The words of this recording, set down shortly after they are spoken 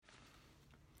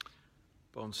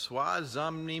Bonsoir,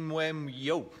 zamnimwem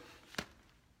yo.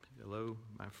 Hello,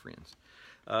 my friends.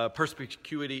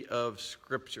 Perspicuity of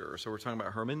Scripture. So we're talking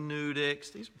about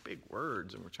hermeneutics. These are big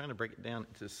words, and we're trying to break it down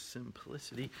into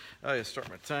simplicity. I gotta start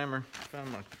my timer.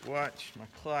 Found my watch, my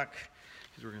clock,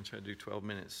 because we're going to try to do 12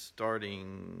 minutes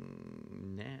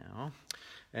starting now.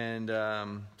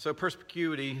 And so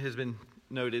perspicuity has been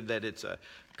noted that it's a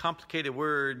complicated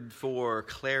word for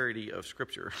clarity of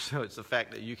Scripture. So it's the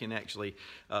fact that you can actually,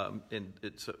 and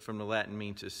it's from the Latin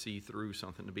mean to see through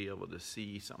something, to be able to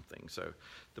see something. So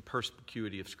the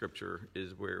perspicuity of Scripture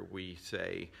is where we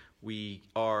say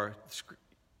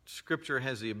Scripture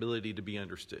has the ability to be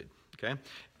understood. Okay?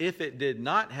 If it did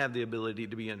not have the ability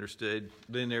to be understood,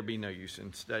 then there'd be no use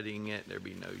in studying it. There'd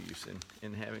be no use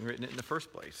in having written it in the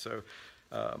first place. So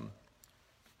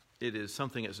it is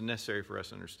something that's necessary for us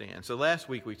to understand. So last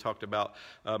week we talked about,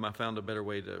 I found a better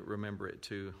way to remember it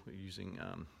too, using,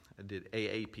 I did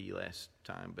AAP last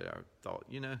time, but I thought,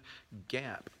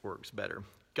 GAP works better.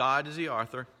 God is the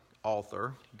author.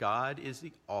 God is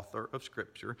the author of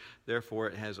Scripture. Therefore,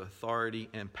 it has authority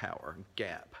and power.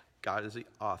 GAP. God is the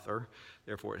author.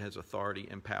 Therefore, it has authority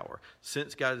and power.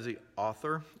 Since God is the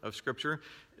author of Scripture,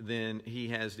 then he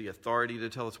has the authority to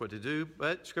tell us what to do,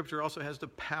 but Scripture also has the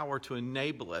power to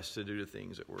enable us to do the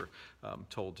things that we're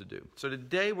told to do. So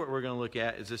today what we're going to look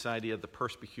at is this idea of the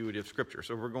perspicuity of Scripture.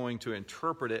 So if we're going to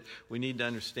interpret it, we need to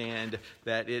understand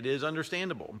that it is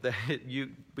understandable, that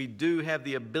we do have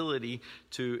the ability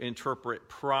to interpret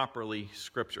properly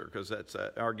Scripture, because that's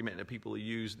an argument that people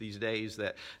use these days,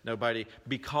 that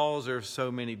because there's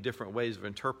so many different ways of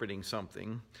interpreting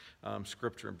something,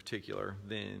 Scripture in particular,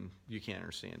 then you can't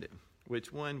understand it.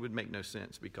 Which one would make no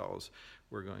sense, because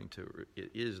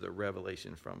it is the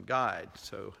revelation from God.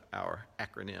 So our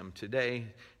acronym today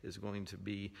is going to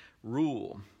be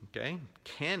rule. Okay?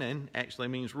 Canon actually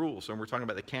means rule. So when we're talking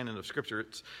about the canon of Scripture,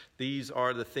 these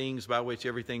are the things by which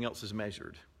everything else is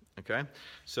measured. Okay?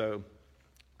 So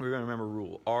we're going to remember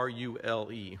rule.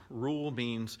 R-U-L-E. Rule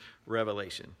means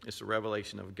revelation. It's the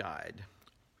revelation of God.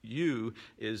 U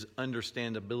is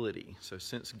understandability. So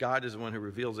since God is the one who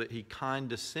reveals it, he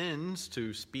condescends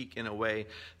to speak in a way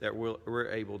that we're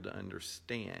able to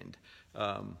understand.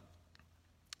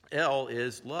 L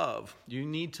is love. You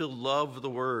need to love the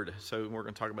word. So we're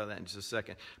going to talk about that in just a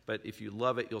second. But if you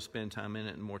love it, you'll spend time in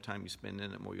it. And the more time you spend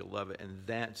in it, the more you'll love it. And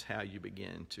that's how you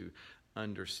begin to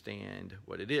understand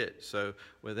what it is. So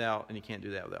and you can't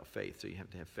do that without faith. So you have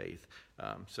to have faith.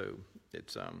 So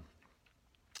it's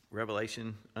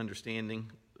revelation,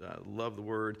 understanding, love the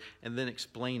word, and then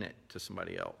explain it to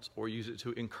somebody else, or use it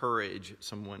to encourage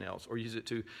someone else, or use it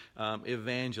to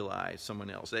evangelize someone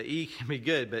else. That E can be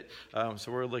good, but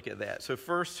so we'll look at that. So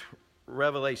first,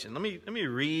 revelation. Let me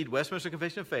read Westminster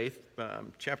Confession of Faith,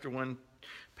 chapter 1,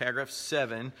 paragraph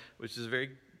 7, which is very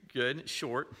good. It's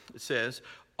short. It says,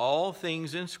 "All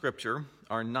things in Scripture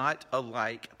are not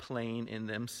alike plain in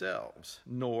themselves,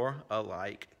 nor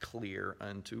alike clear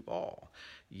unto all.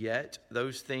 Yet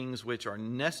those things which are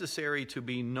necessary to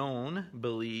be known,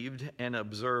 believed, and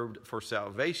observed for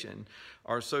salvation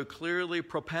are so clearly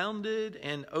propounded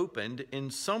and opened in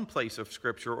some place of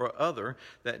Scripture or other,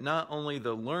 that not only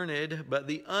the learned but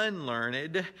the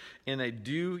unlearned, in a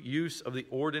due use of the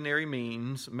ordinary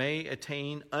means, may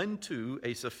attain unto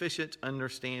a sufficient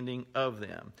understanding of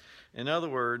them." In other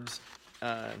words,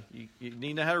 you need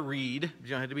to know how to read. You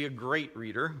don't have to be a great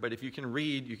reader, but if you can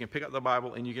read, you can pick up the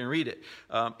Bible and you can read it.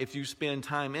 If you spend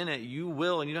time in it, you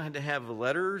will, and you don't have to have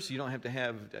letters, you don't have to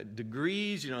have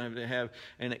degrees, you don't have to have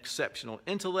an exceptional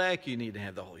intellect. You need to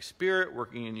have the Holy Spirit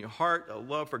working in your heart, a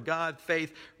love for God,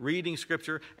 faith, reading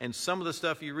Scripture, and some of the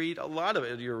stuff you read, a lot of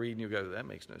it you're reading, you go, that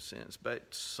makes no sense,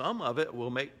 but some of it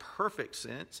will make perfect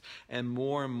sense, and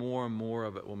more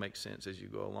of it will make sense as you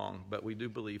go along. But we do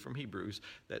believe from Hebrews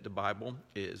that the Bible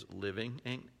is living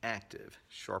and active,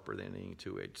 sharper than any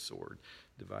two-edged sword,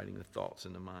 dividing the thoughts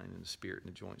and the mind and the spirit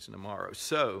and the joints and the marrow.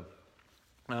 So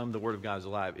the Word of God is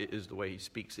alive. It is the way he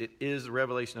speaks. It is the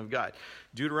revelation of God.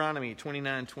 Deuteronomy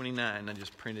 29:29. I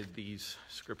just printed these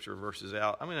scripture verses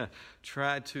out. I'm going to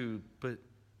try to put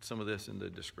some of this in the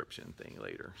description thing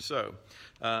later. So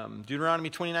Deuteronomy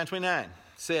 29:29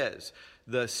 says,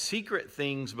 "The secret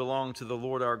things belong to the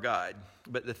Lord our God,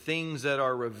 but the things that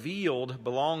are revealed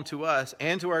belong to us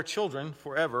and to our children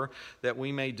forever, that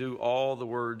we may do all the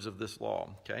words of this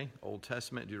law." Okay, Old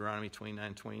Testament, Deuteronomy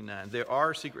 29:29. There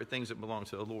are secret things that belong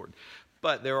to the Lord.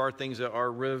 But there are things that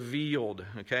are revealed,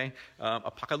 okay?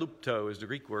 Apocalypto is the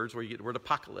Greek word where you get the word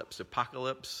apocalypse.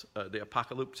 Apocalypse, the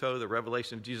apocalypto, the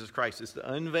revelation of Jesus Christ. It's the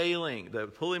unveiling, the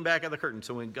pulling back of the curtain.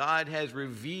 So when God has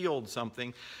revealed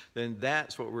something, then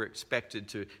that's what we're expected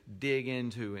to dig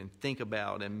into and think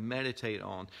about and meditate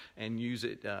on and use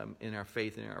it in our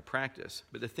faith and in our practice.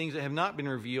 But the things that have not been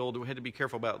revealed, we had to be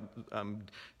careful about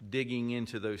digging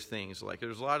into those things. Like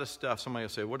there's a lot of stuff, somebody will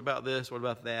say, what about this, what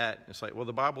about that? It's like, well,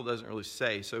 the Bible doesn't really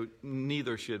say, so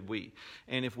neither should we.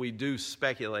 And if we do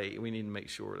speculate, we need to make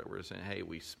sure that we're saying, hey,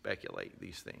 we speculate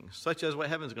these things, such as what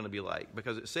heaven's going to be like,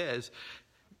 because it says,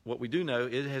 what we do know,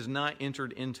 it has not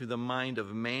entered into the mind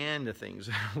of man the things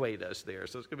that await us there.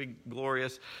 So it's going to be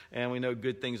glorious, and we know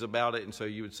good things about it. And so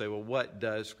you would say, well, what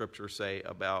does Scripture say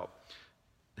about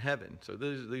heaven? So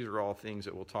these are all things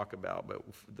that we'll talk about. But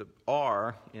the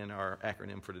R in our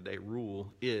acronym for today, rule,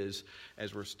 is,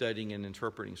 as we're studying and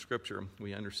interpreting Scripture,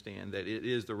 we understand that it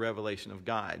is the revelation of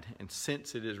God. And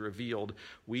since it is revealed,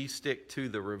 we stick to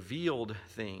the revealed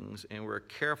things, and we're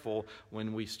careful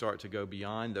when we start to go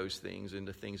beyond those things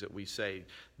into things that we say,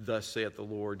 thus saith the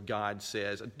Lord, God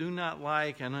says. I do not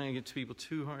like, I know I get to people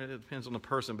too hard, it depends on the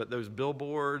person, but those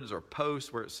billboards or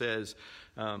posts where it says,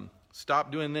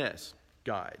 stop doing this,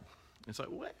 God. It's like,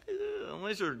 what?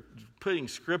 Unless you're putting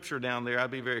Scripture down there, I'd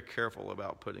be very careful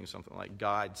about putting something like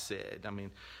God said. I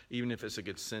mean, even if it's a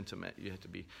good sentiment, you have to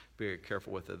be very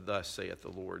careful with a thus saith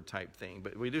the Lord type thing.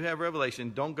 But we do have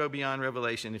revelation. Don't go beyond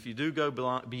revelation. If you do go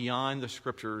beyond the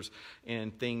Scriptures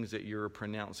and things that you're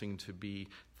pronouncing to be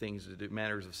things that do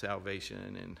matters of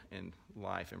salvation and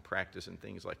life and practice and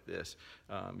things like this,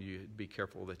 you be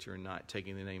careful that you're not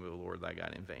taking the name of the Lord thy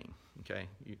God in vain. Okay?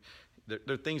 There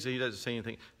are things that he doesn't say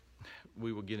anything.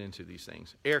 We will get into these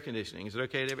things. Air conditioning. Is it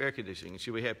okay to have air conditioning?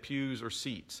 Should we have pews or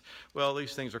seats? Well,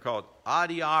 these things are called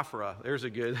adiaphora. There's a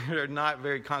good, they're not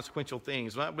very consequential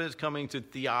things. When it's coming to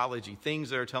theology, things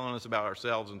that are telling us about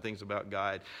ourselves and things about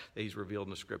God that he's revealed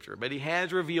in the Scripture. But he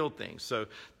has revealed things, so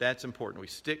that's important. We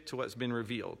stick to what's been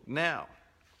revealed. Now,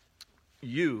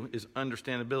 U is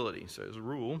understandability. So as a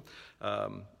rule,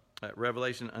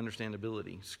 revelation,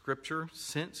 understandability. Scripture,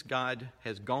 since God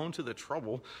has gone to the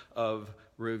trouble of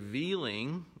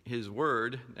revealing his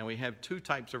word, and we have two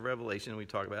types of revelation we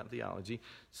talk about in theology,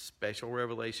 special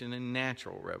revelation and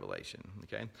natural revelation.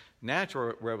 Okay,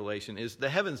 natural revelation is the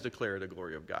heavens declare the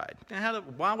glory of God. Now,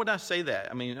 why would I say that?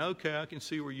 I mean, okay, I can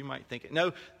see where you might think it.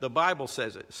 No, the Bible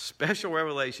says it. Special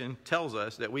revelation tells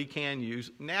us that we can use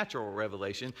natural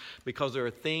revelation because there are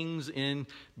things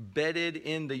embedded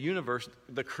in the universe.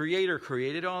 The Creator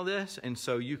created all this, and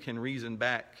so you can reason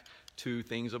back to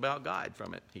things about God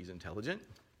from it. He's intelligent.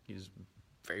 He's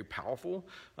very powerful.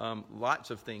 Lots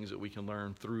of things that we can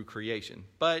learn through creation.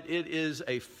 But it is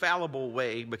a fallible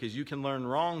way because you can learn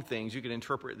wrong things. You can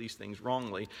interpret these things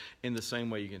wrongly in the same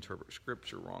way you can interpret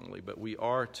Scripture wrongly. But we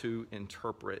are to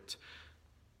interpret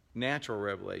natural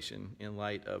revelation in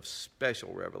light of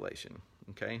special revelation.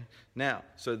 Okay? Now,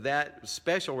 so that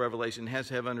special revelation has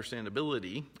to have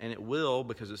understandability, and it will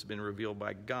because it's been revealed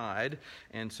by God.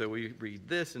 And so we read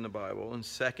this in the Bible in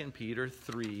 2 Peter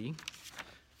 3,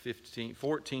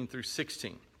 14 through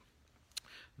 16.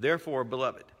 Therefore,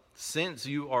 beloved, since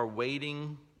you are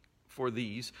waiting for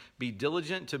these, be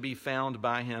diligent to be found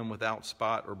by him without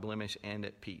spot or blemish and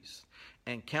at peace.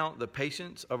 And count the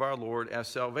patience of our Lord as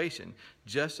salvation,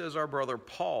 just as our brother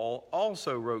Paul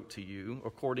also wrote to you,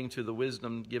 according to the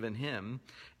wisdom given him,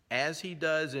 as he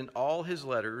does in all his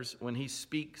letters when he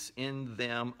speaks in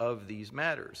them of these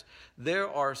matters. There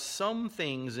are some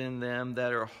things in them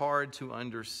that are hard to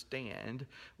understand,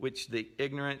 which the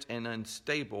ignorant and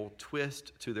unstable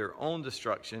twist to their own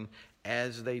destruction,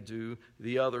 as they do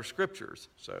the other scriptures.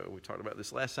 So we talked about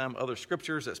this last time. Other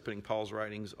scriptures, that's putting Paul's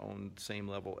writings on the same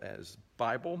level as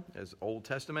Bible, as Old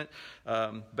Testament.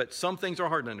 But some things are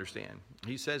hard to understand.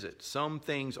 He says it. Some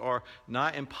things are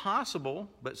not impossible,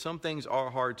 but some things are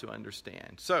hard to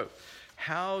understand. So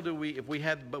how do we,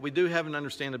 but we do have an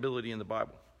understandability in the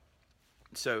Bible.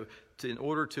 So in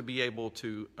order to be able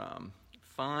to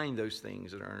find those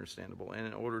things that are understandable, and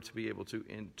in order to be able to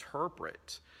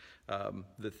interpret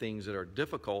the things that are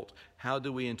difficult, how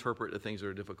do we interpret the things that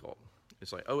are difficult?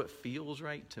 It's like, oh, it feels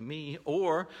right to me,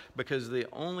 or because the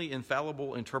only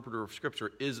infallible interpreter of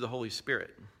Scripture is the Holy Spirit.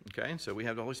 Okay, so we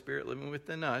have the Holy Spirit living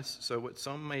within us. So what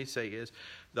some may say is,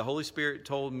 the Holy Spirit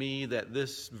told me that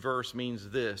this verse means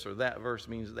this, or that verse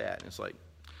means that. And it's like,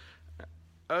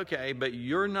 okay, but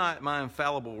you're not my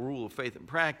infallible rule of faith and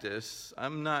practice.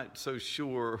 I'm not so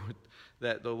sure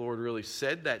that the Lord really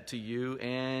said that to you,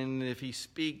 and if he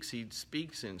speaks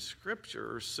in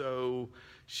Scripture, so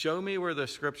Show me where the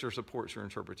Scripture supports your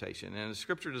interpretation. And if the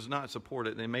Scripture does not support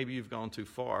it, then maybe you've gone too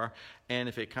far. And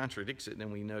if it contradicts it,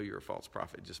 then we know you're a false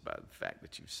prophet just by the fact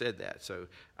that you've said that. So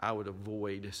I would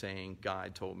avoid saying,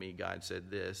 God told me, God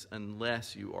said this,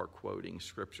 unless you are quoting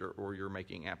Scripture or you're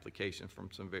making application from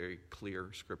some very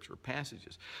clear Scripture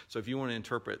passages. So if you want to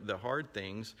interpret the hard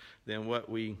things, then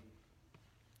good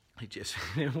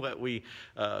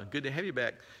to have you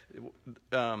back.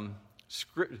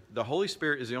 The Holy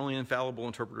Spirit is the only infallible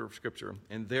interpreter of Scripture,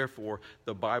 and therefore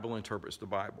the Bible interprets the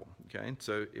Bible. Okay,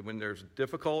 so when there's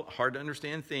difficult, hard to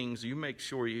understand things, you make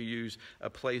sure you use a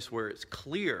place where it's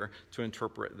clear to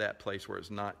interpret that place where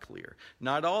it's not clear.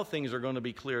 Not all things are going to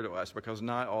be clear to us because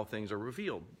not all things are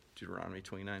revealed. Deuteronomy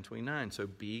 29:29. So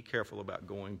be careful about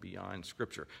going beyond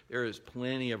Scripture. There is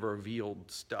plenty of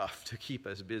revealed stuff to keep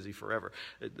us busy forever.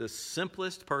 The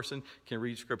simplest person can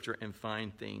read Scripture and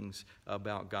find things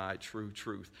about God, true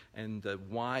truth. And the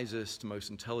wisest, most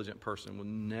intelligent person will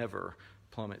never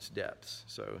plumb its depths.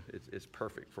 So it's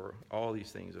perfect for all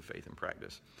these things of faith and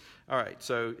practice. All right,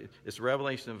 so it's a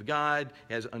revelation of God,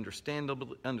 it has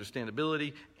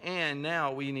understandability, and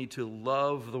now we need to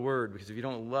love the Word, because if you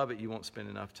don't love it, you won't spend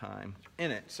enough time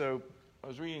in it. So I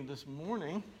was reading this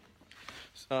morning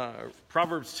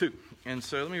Proverbs 2, and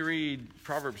so let me read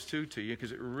Proverbs 2 to you,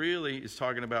 because it really is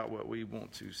talking about what we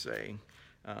want to say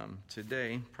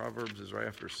today. Proverbs is right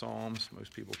after Psalms.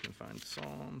 Most people can find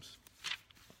Psalms.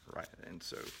 Right, and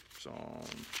so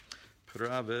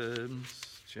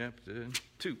Proverbs chapter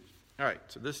 2. All right,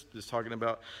 so this is talking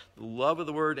about the love of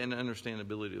the Word and the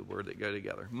understandability of the Word that go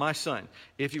together. My son,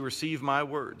 if you receive my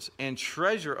words and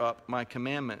treasure up my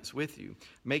commandments with you,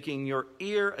 making your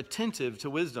ear attentive to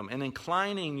wisdom and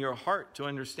inclining your heart to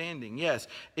understanding. Yes,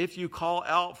 if you call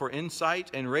out for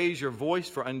insight and raise your voice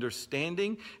for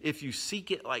understanding, if you seek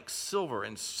it like silver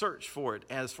and search for it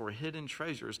as for hidden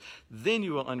treasures, then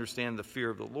you will understand the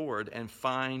fear of the Lord and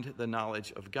find the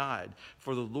knowledge of God.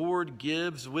 For the Lord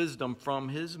gives wisdom, from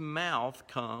his mouth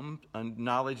come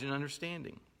knowledge and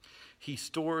understanding. He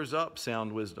stores up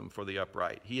sound wisdom for the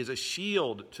upright. He is a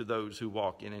shield to those who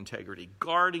walk in integrity,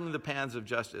 guarding the paths of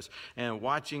justice and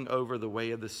watching over the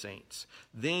way of the saints.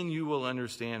 Then you will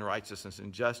understand righteousness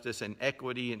and justice and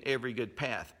equity in every good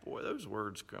path. Boy, those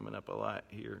words coming up a lot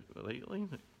here lately.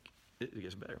 It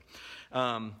gets better.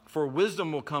 For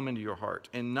wisdom will come into your heart,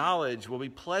 and knowledge will be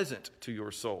pleasant to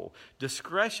your soul.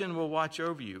 Discretion will watch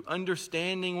over you.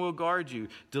 Understanding will guard you,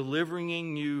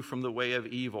 delivering you from the way of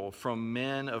evil, from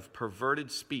men of perverted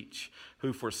speech,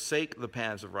 who forsake the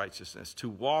paths of righteousness, to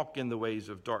walk in the ways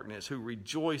of darkness, who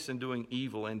rejoice in doing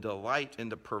evil and delight in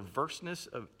the perverseness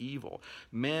of evil.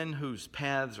 Men whose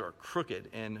paths are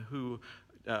crooked and who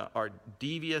are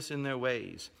devious in their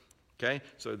ways. Okay,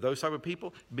 so those type of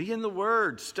people, be in the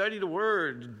Word, study the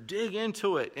Word, dig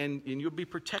into it, and you'll be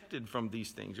protected from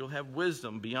these things. You'll have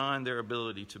wisdom beyond their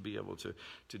ability to be able to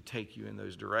take you in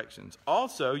those directions.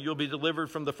 Also, you'll be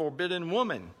delivered from the forbidden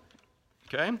woman.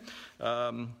 Okay,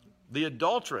 the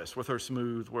adulteress with her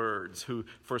smooth words, who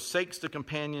forsakes the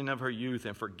companion of her youth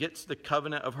and forgets the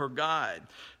covenant of her God.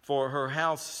 For her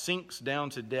house sinks down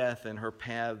to death and her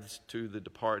paths to the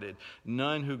departed.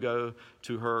 None who go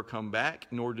to her come back,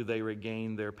 nor do they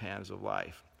regain their paths of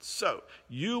life. So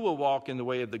you will walk in the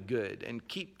way of the good and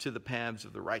keep to the paths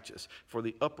of the righteous. For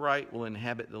the upright will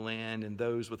inhabit the land, and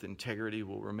those with integrity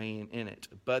will remain in it.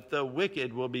 But the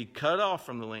wicked will be cut off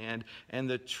from the land, and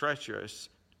the treacherous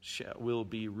will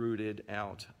be rooted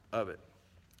out of it.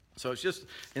 So it's just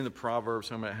in the Proverbs,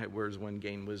 talking about where does one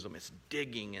gain wisdom? It's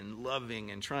digging and loving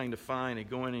and trying to find and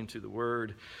going into the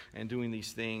Word and doing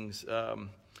these things.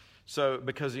 So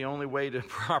because the only way to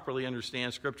properly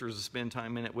understand Scripture is to spend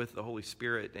time in it with the Holy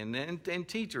Spirit, and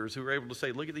teachers who are able to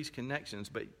say, look at these connections,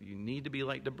 but you need to be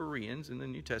like the Bereans in the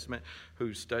New Testament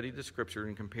who studied the Scripture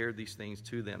and compared these things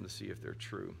to them to see if they're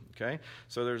true. Okay?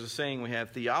 So there's a saying we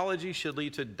have, theology should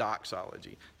lead to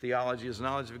doxology. Theology is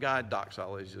knowledge of God.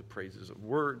 Doxology is the praises of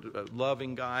word,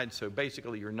 loving God. So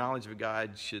basically your knowledge of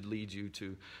God should lead you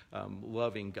to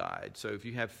loving God. So if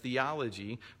you have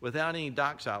theology without any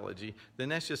doxology, then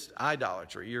that's just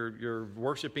idolatry. You're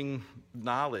worshiping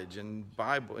knowledge and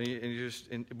Bible, and you're just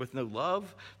with no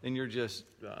love, then you're just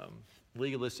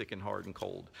legalistic and hard and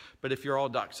cold. But if you're all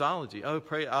doxology,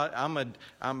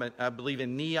 I believe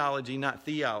in neology, not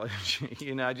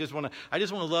theology. I just want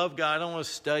to love God. I don't want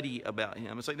to study about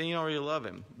Him. It's like, then you don't really love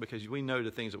Him, because we know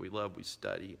the things that we love, we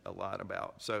study a lot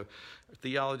about. So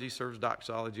theology serves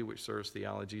doxology, which serves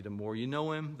theology. The more you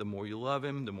know Him, the more you love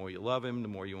Him. The more you love Him, the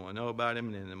more you want to know about Him,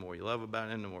 and then the more you love about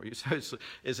Him, the more you. So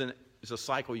it's an it's a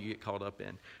cycle you get caught up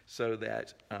in. So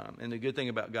that, and the good thing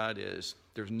about God is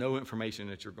there's no information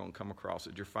that you're going to come across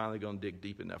that you're finally going to dig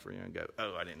deep enough where you're going to go,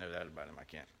 oh, I didn't know that about him. I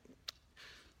can't.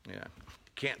 Yeah.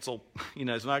 Cancel.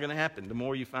 It's not going to happen. The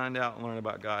more you find out and learn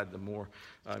about God, the more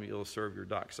you'll serve your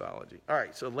doxology. All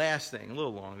right, so last thing, a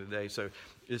little long today. So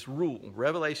this rule,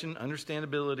 revelation,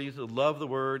 understandability, to love the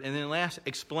word, and then last,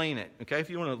 explain it. Okay, if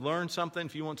you want to learn something,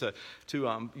 if you want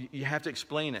to you have to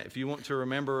explain it. If you want to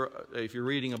remember, if you're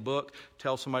reading a book,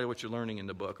 tell somebody what you're learning in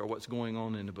the book or what's going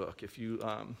on in the book. If you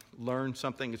learn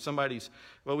something, if somebody's,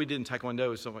 well, we did in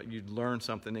Taekwondo, you'd learn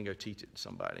something and go teach it to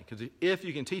somebody. Because if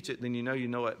you can teach it, then you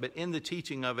know it. But in the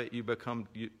teaching of it, you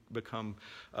become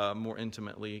more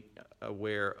intimately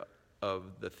aware of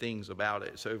the things about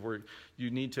it. So you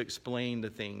need to explain the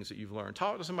things that you've learned.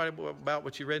 Talk to somebody about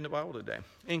what you read in the Bible today.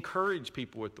 Encourage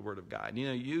people with the Word of God.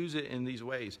 Use it in these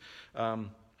ways.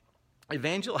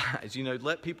 Evangelize.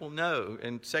 Let people know.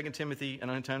 In 2 Timothy, and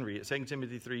I'm trying to read it. 2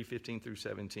 Timothy 3:15 through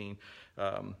 17.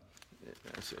 I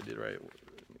did right.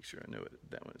 Make sure I know it.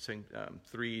 That one.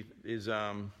 3 is.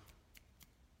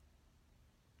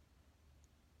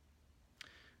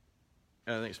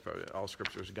 I think it's probably all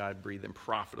scriptures God breathed and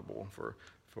profitable for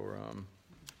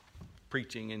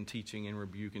preaching and teaching and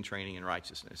rebuke and training in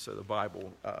righteousness. So the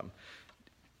Bible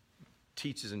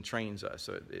teaches and trains us,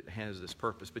 so it has this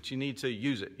purpose. But you need to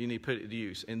use it. You need to put it to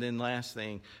use. And then last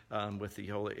thing with the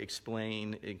whole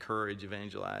explain, encourage,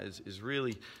 evangelize is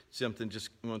really something just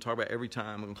I'm going to talk about every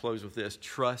time. I'm going to close with this.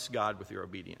 Trust God with your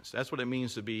obedience. That's what it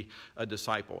means to be a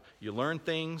disciple. You learn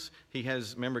things.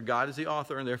 Remember, God is the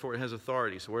author, and therefore it has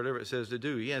authority. So whatever it says to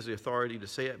do, he has the authority to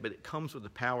say it, but it comes with the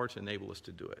power to enable us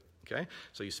to do it. Okay?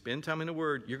 So you spend time in the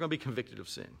Word, you're going to be convicted of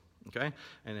sin. Okay?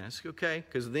 And that's okay,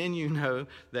 because then you know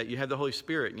that you have the Holy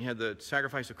Spirit and you have the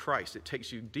sacrifice of Christ. It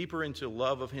takes you deeper into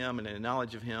love of him and a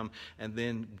knowledge of him. And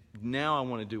then now I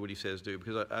want to do what he says do,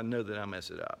 because I know that I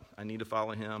mess it up. I need to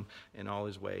follow him in all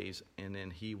his ways, and then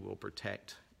he will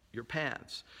protect your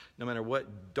paths. No matter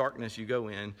what darkness you go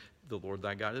in, the Lord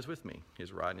thy God is with me.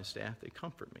 His rod and his staff, they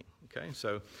comfort me. Okay?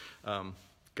 So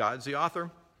God's the author.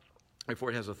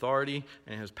 Therefore it has authority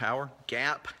and it has power.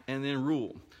 Gap, and then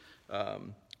rule.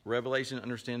 Revelation,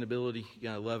 understandability, you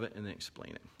got to love it and then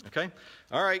explain it. Okay?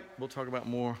 All right, we'll talk about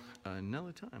more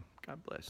another time. God bless.